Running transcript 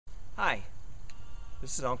Hi,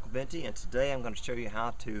 this is Uncle Vintie, and today I'm going to show you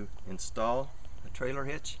how to install a trailer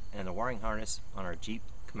hitch and a wiring harness on our Jeep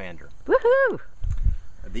Commander. Woohoo!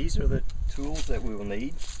 These are the tools that we will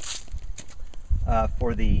need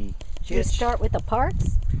for the hitch. Should we start with the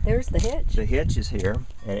parts? There's the hitch. The hitch is here,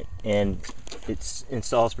 and it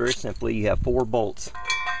installs very simply. You have 4 bolts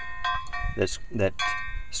that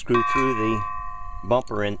screw through the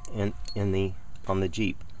bumper on the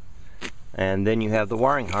Jeep. And then you have the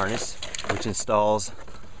wiring harness, which installs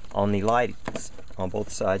on the lights on both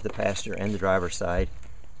sides, the passenger and the driver's side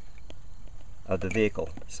of the vehicle.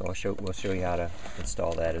 So we'll show you how to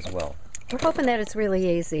install that as well. We're hoping that it's really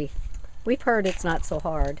easy. We've heard it's not so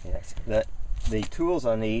hard. Yes. The tools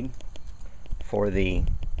I need for the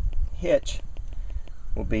hitch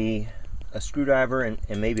will be a screwdriver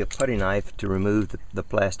and maybe a putty knife to remove the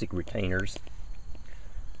plastic retainers.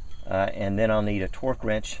 And then I'll need a torque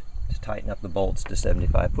wrench to tighten up the bolts to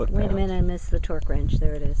 75 foot-pounds. Wait a minute, I missed the torque wrench.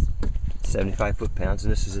 There it is. 75 foot-pounds,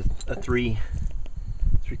 and this is a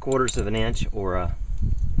 3/4 of an inch or a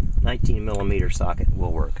 19 millimeter socket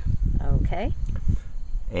will work. Okay.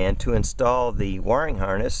 And to install the wiring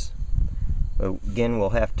harness, again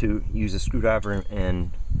we'll have to use a screwdriver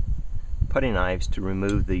and putty knives to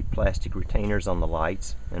remove the plastic retainers on the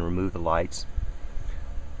lights and remove the lights.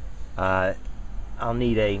 I'll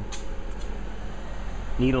need a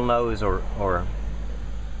needle nose or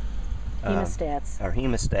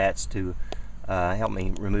hemostats to help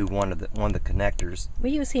me remove one of the connectors.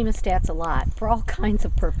 We use hemostats a lot for all kinds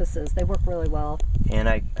of purposes. They work really well. And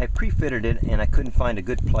I pre-fitted it, and I couldn't find a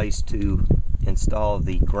good place to install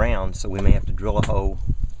the ground, so we may have to drill a hole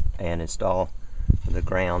and install the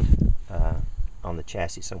ground on the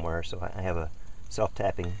chassis somewhere. So I have a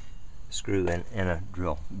self-tapping screw and a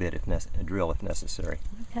drill bit if necessary.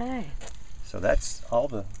 Okay. So that's all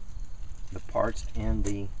the parts and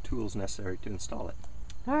the tools necessary to install it.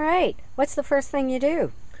 All right. What's the first thing you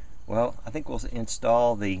do? Well, I think we'll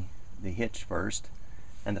install the hitch first.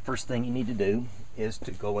 And the first thing you need to do is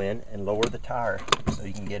to go in and lower the tire so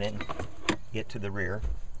you can get to the rear.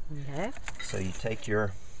 Okay. So you take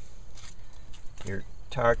your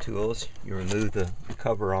tire tools, you remove the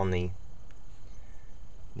cover on the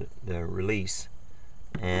release,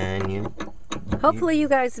 and hopefully you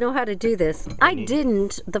guys know how to do this. I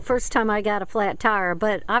didn't the first time I got a flat tire,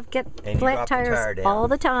 but I've got flat tires all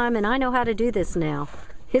the time, and I know how to do this now.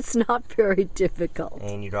 It's not very difficult.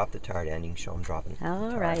 And you drop the tire down. You can show them dropping the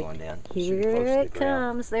tire going down. Here it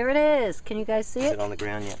comes. There it is. Can you guys see it? Is it on the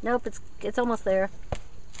ground yet? Nope, it's almost there.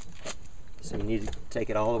 So you need to take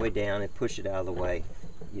it all the way down and push it out of the way.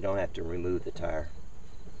 You don't have to remove the tire.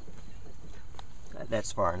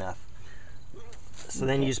 That's far enough. So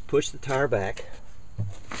then you just push the tire back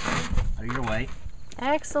out of your way.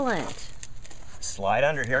 Excellent. Slide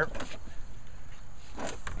under here.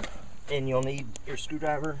 And you'll need your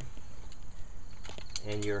screwdriver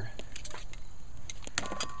and your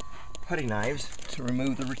putty knives to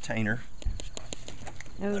remove the retainer.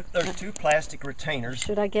 There's 2 plastic retainers.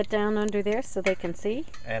 Should I get down under there so they can see?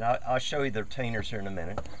 And I'll show you the retainers here in a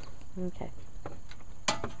minute. Okay.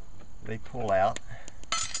 They pull out.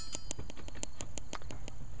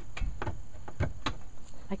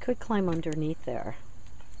 I could climb underneath there.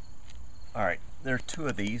 All right, there are 2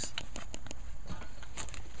 of these.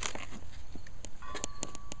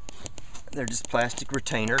 They're just plastic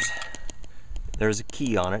retainers. There's a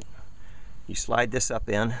key on it. You slide this up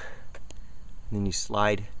in, and then you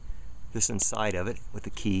slide this inside of it with the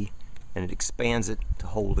key, and it expands it to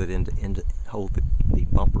hold it hold the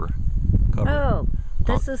bumper cover. Oh,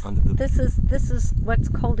 this is what's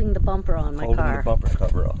holding the bumper on my car. Holding the bumper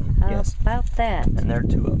cover on. How yes. about that? And there are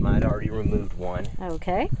 2 of them. I'd already removed one.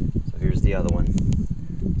 Okay. So here's the other one.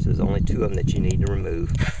 So there's only 2 of them that you need to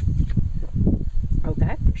remove.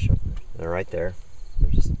 Okay. They're right there. They're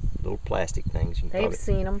just little plastic things. They've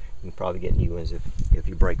seen them. You can probably get new ones if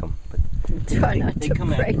you break them. But try not to break them. They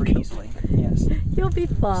come out pretty easily. Yes. You'll be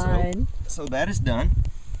fine. So that is done.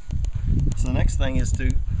 So the next thing is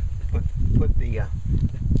to put the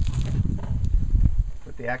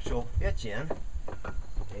actual hitch in,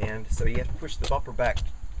 and so you have to push the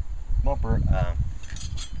bumper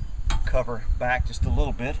cover back just a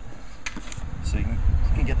little bit so you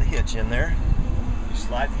can get the hitch in there. You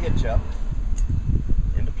slide the hitch up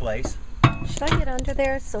into place. Should I get under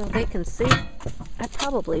there so they can see? I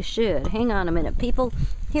probably should. Hang on a minute, people.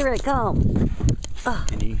 Here I go.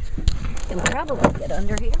 Can probably get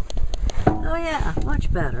under here. Oh yeah,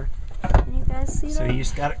 much better. Can you guys see that? So you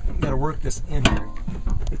just gotta work this in here.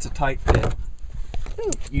 It's a tight fit.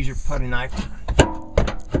 Use your putty knife.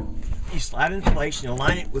 You slide it in place and you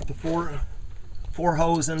align it with the 4 4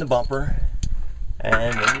 holes in the bumper,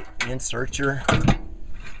 and then you insert your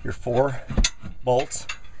 4 bolts,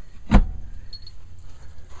 and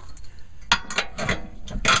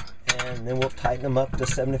then we'll tighten them up to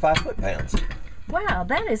 75 foot-pounds. Wow,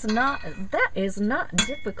 that is not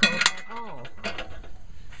difficult at all.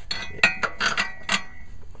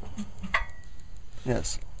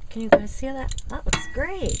 Yes. Can you guys see that? That looks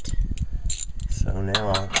great. So now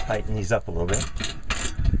I'll tighten these up a little bit.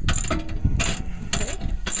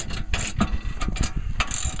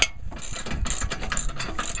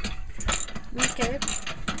 Okay.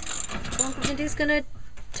 So Uncle Vintie's gonna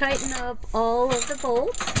tighten up all of the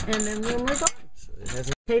bolts, and then we'll move on. So it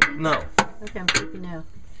hasn't... Taping? No. Okay, I'm taping now.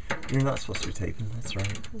 You're not supposed to be taping. That's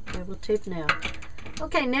right. Okay, we'll tape now.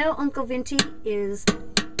 Okay, now Uncle Vintie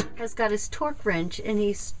has got his torque wrench, and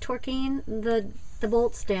he's torquing the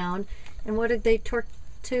bolts down. And what did they torque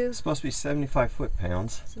to? It's supposed to be 75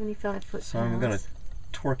 foot-pounds. 75 foot-pounds. So I'm going to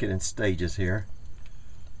torque it in stages here.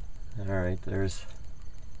 All right, there's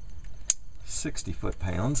 60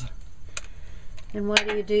 foot-pounds. And why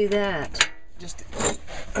do you do that?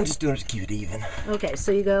 I'm just doing it to keep it even. Okay,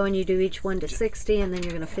 so you go and you do each one to 60, and then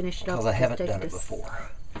you're going to finish it up. Because I haven't done it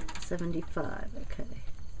before. 75, okay.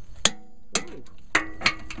 Ooh.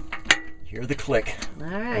 Hear the click. All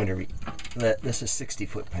right. This is 60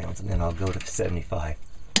 foot-pounds, and then I'll go to 75.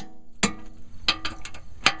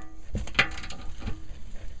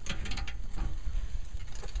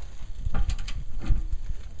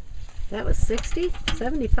 That was 60?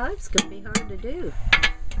 75 is going to be hard to do.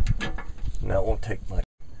 No, it won't take much.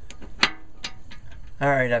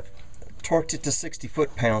 Alright, I've torqued it to 60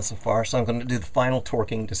 foot-pounds so far, so I'm going to do the final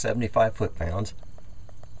torquing to 75 foot-pounds.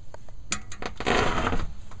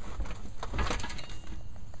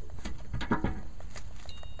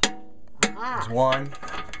 There's 1,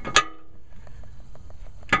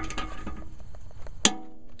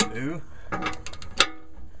 2,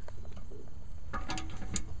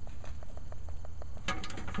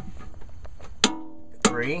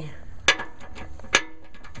 3,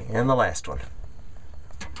 and the last one.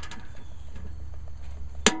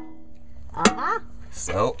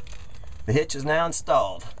 So, the hitch is now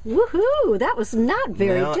installed. Woohoo! That was not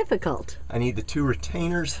very difficult. I need the 2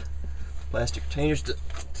 retainers, plastic retainers, to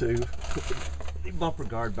put the bumper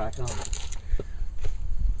guard back on.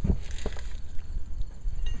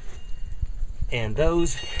 And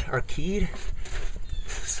those are keyed,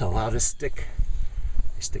 so I'll just stick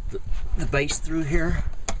the base through here,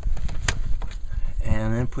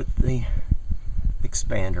 and then put the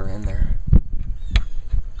expander in there.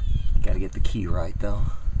 Got to get the key right though.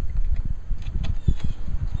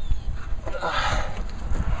 Maybe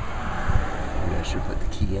I should put the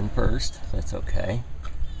key in first. That's okay.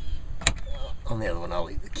 On the other one, I'll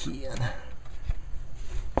leave the key in.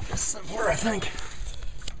 Somewhere, I think.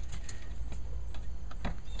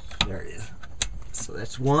 There it is. So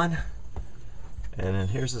that's 1. And then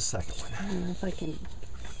here's the second one. I don't know if I can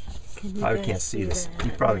you probably can't see this. You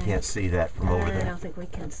probably can't see that from over there. I don't think we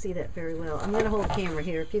can see that very well. I'm going to hold the camera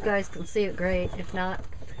here. If you guys can see it, great. If not,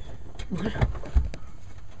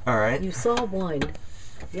 all right. You saw one.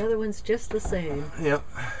 The other one's just the same. Yep.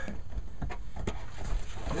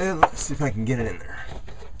 And let's see if I can get it in there.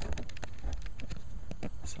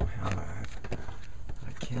 Somehow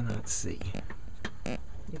I cannot see.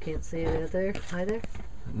 You can't see it either?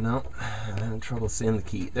 No, I'm having trouble seeing the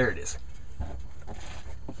key. There it is.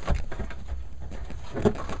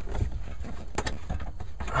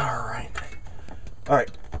 All right,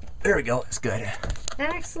 there we go. It's good.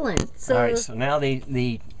 Excellent. So, all right, so now now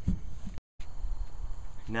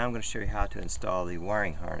I'm going to show you how to install the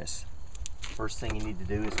wiring harness. First thing you need to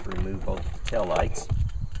do is to remove both the tail lights.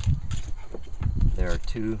 There are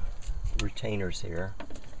 2 retainers here.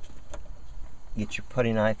 Get your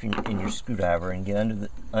putty knife and your screwdriver and get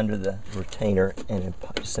under the retainer, and then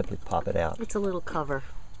just simply pop it out. It's a little cover.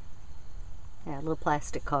 Yeah, a little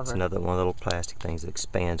plastic cover. It's another one of the little plastic things that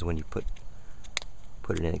expands when you put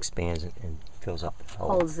it in, expands and fills up the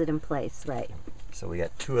hole. Holds it in place, right. So we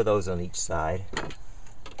got 2 of those on each side.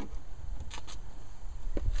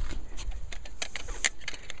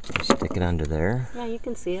 You stick it under there. Yeah, you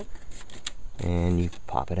can see it. And you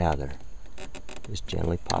pop it out of there. Just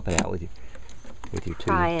gently pop it out with your 2.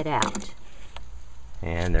 Pry it out.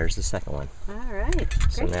 And there's the second one. All right.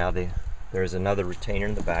 So great. now there's another retainer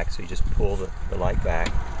in the back, so you just pull the light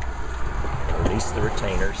back, release the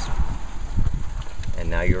retainers, and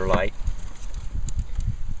now your light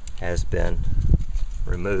has been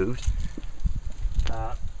removed.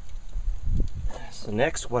 So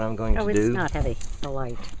next, what I'm going to do it's not heavy, the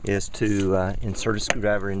light. is to insert a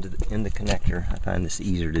screwdriver in the connector. I find this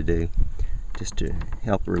easier to do. just to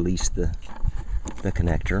help release the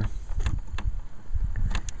connector.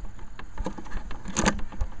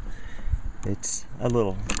 It's a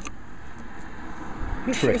little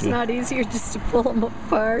tricky. It's not easier just to pull them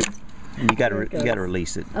apart. You gotta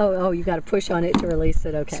release it. Oh, you gotta push on it to release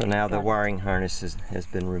it. Okay. So now the wiring harness has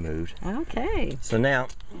been removed. Okay. So now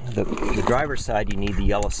the driver's side, you need the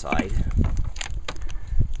yellow side.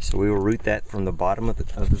 So we will route that from the bottom of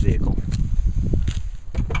the vehicle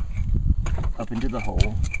up into the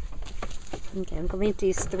hole. Okay, and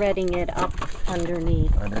Vintie's threading it up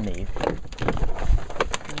underneath. Underneath.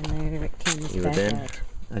 And there it comes You back will then out.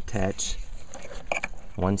 attach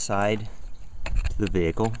one side to the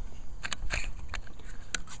vehicle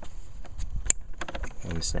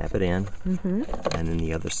and snap it in, and then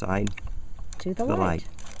the other side to the light,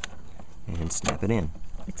 and snap it in.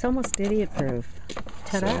 It's almost idiot-proof.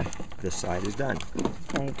 Ta-da! So this side is done.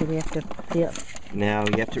 Okay, do we have to feel? Now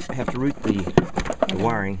you have to route the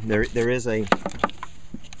wiring. There is a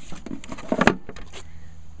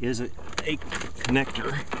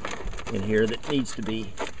connector in here that needs to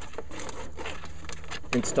be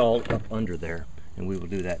installed up under there, and we will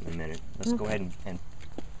do that in a minute. Let's go ahead and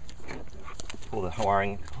pull the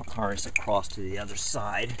wiring harness across to the other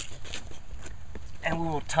side, and we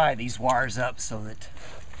will tie these wires up so that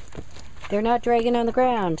they're not dragging on the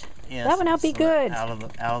ground. yes, that would not be good. Out of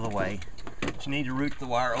the way. But you need to route the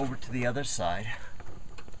wire over to the other side.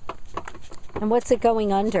 And what's it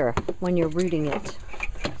going under when you're rooting it?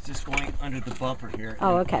 It's just going under the bumper here.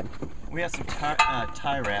 Oh, okay. We have some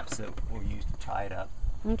tie wraps that we'll use to tie it up.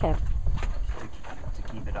 Okay. To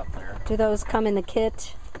keep it up there. Do those come in the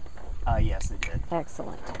kit? Yes, they did.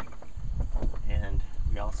 Excellent. And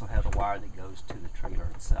we also have the wire that goes to the trailer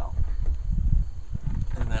itself.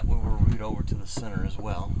 And that we will route over to the center as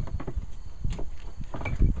well.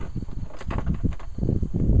 Okay.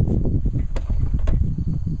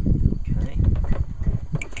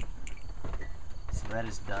 So that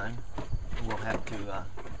is done. We'll have to,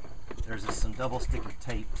 there's some double sticky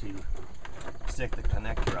tape to stick the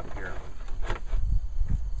connector up here.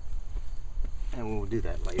 And we'll do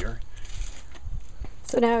that later.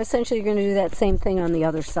 So now essentially you're going to do that same thing on the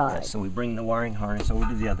other side. So we bring the wiring harness over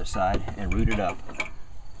to the other side and route it up.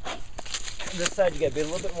 This side you got to be a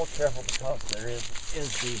little bit more careful because there is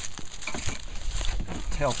the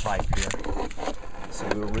tailpipe here. So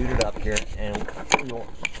we'll route it up here and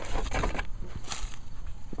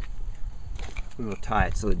we will tie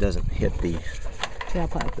it so it doesn't hit the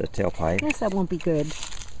tailpipe. Yes, that won't be good.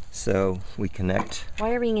 So we connect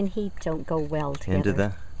Wiring and heat don't go well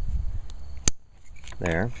together.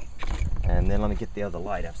 There. And then let me get the other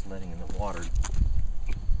light. I was letting in the water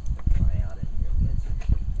dry out in here. It's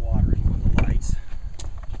watering on the lights.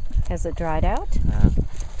 Has it dried out?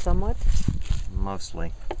 Somewhat?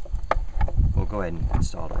 Mostly. We'll go ahead and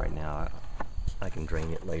install it right now. I can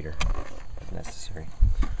drain it later if necessary.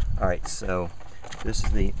 Alright, so this is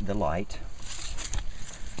the light.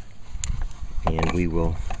 And we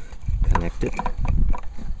will connect it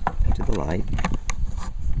to the light.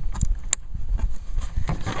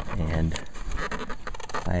 And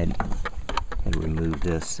I had removed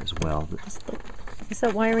this as well. Is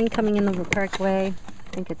that wiring coming in the correct way? I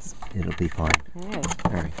think it'll be fine.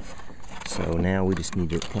 Alright. So now we just need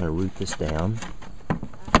to kind of root this down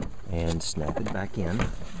and snap it back in.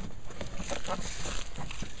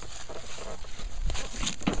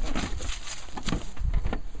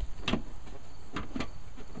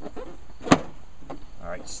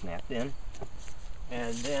 Alright, snapped in.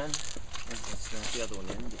 And then let's snap the other one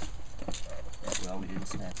in. Well, we didn't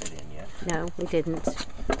snap it in yet. No, we didn't. Just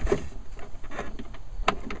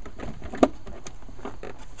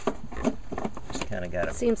kind of got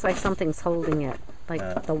it. Seems like something's holding it.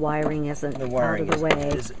 Like the wiring isn't out of the way.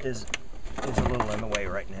 Is a little in the way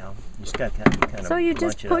right now. You just got to kind of So you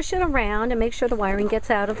just push it around and make sure the wiring gets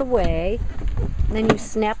out of the way. And then you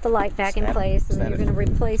snap the light back in place, and then you're going to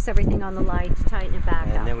replace everything on the light to tighten it back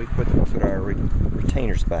up. And then we put our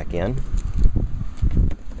retainers back in.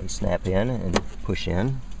 And snap in and push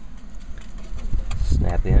in.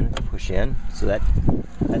 Snap in, push in. So that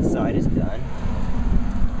side is done.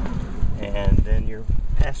 And then your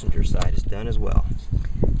passenger side is done as well.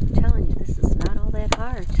 I'm telling you, this is not all that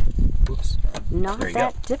hard. Oops. Not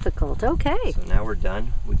that difficult. Okay. So now we're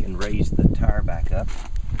done. We can raise the tire back up.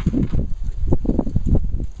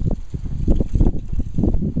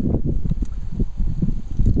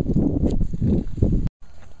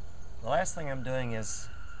 The last thing I'm doing is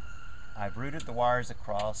I've routed the wires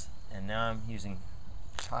across, and now I'm using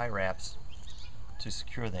tie wraps to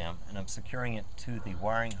secure them, and I'm securing it to the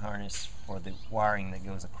wiring harness for the wiring that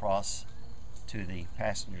goes across to the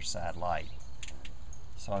passenger side light.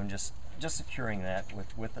 So I'm just securing that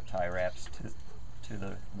with the tie wraps to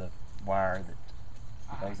the wire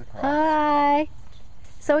that goes across. Hi.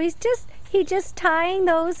 So he's just tying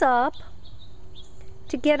those up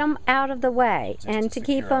to get them out of the way and to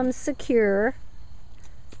keep them secure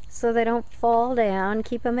so they don't fall down,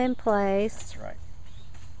 keep them in place. That's right.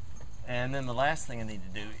 And then the last thing I need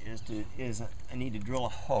to do is I need to drill a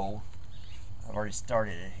hole. I've already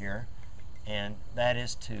started it here, and that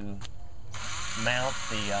is to mount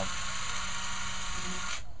the.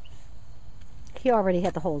 He already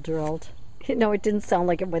had the hole drilled. No, it didn't sound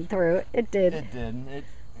like it went through. It did. It didn't.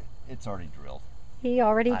 It's already drilled. He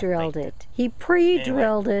already drilled it. He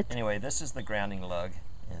pre-drilled it. Anyway, this is the grounding lug,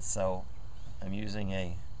 and so I'm using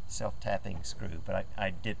a self-tapping screw, but I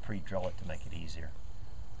did pre-drill it to make it easier.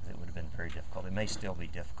 It would have been very difficult. It may still be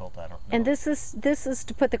difficult. I don't know. And this is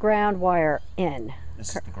to put the ground wire in.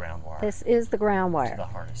 This is the ground wire. This is the ground wire. To the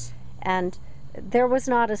harness. And there was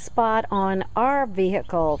not a spot on our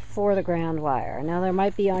vehicle for the ground wire. Now there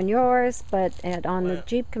might be on yours, but on the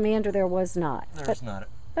Jeep Commander there was not. There's not.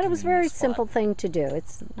 But it was a very simple thing to do.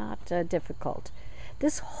 It's not difficult.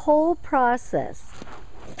 This whole process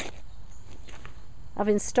of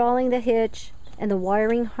installing the hitch and the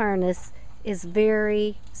wiring harness is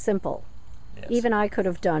very simple. Yes. Even I could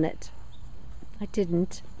have done it. I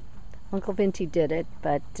didn't. Uncle Vintie did it,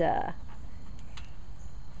 but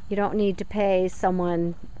you don't need to pay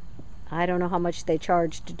someone. I don't know how much they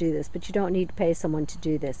charge to do this, but you don't need to pay someone to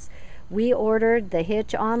do this. We ordered the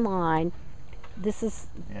hitch online. This is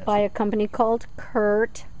by a company called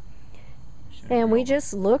Curt. And we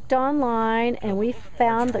just looked online and we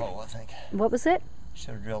found what was it?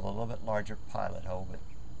 Should have drilled a little bit larger pilot hole, but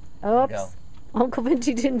oops. Uncle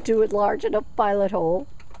Vintie didn't do it large enough pilot hole.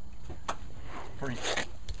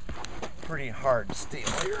 Pretty hard steel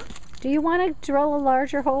here. Do you want to drill a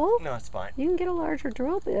larger hole? No, it's fine. You can get a larger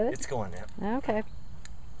drill bit. It's going now. Okay.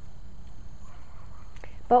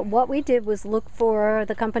 But what we did was look for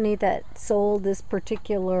the company that sold this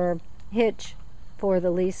particular hitch for the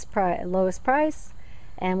lowest price,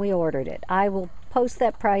 and we ordered it. I will post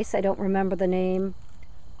that price. I don't remember the name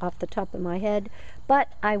off the top of my head,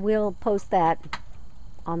 but I will post that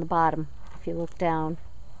on the bottom if you look down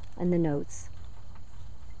in the notes.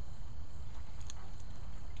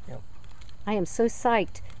 Yep. I am so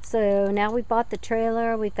psyched. So now we bought the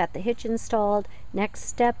trailer, we've got the hitch installed. Next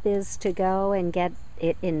step is to go and get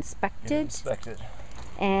it inspected.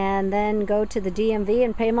 And then go to the DMV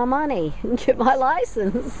and pay my money and get my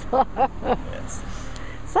license. Yes.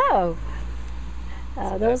 So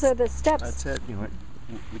those are the steps. That's it. You know,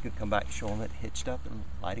 we could come back and show them it hitched up and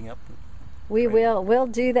lighting up. We'll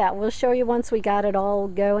do that. We'll show you once we got it all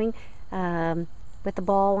going with the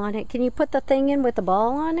ball on it. Can you put the thing in with the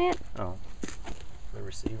ball on it? Oh, the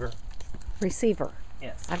receiver? Receiver.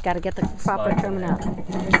 Yes. I've got to get the proper terminology.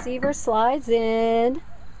 Receiver slides in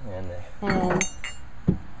and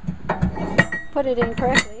put it in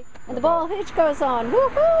correctly. And the ball hitch goes on.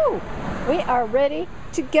 Woohoo! We are ready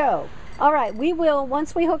to go. All right, we will,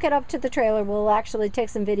 once we hook it up to the trailer, we'll actually take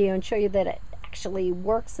some video and show you that it actually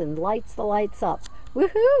works and lights the lights up.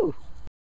 Woohoo!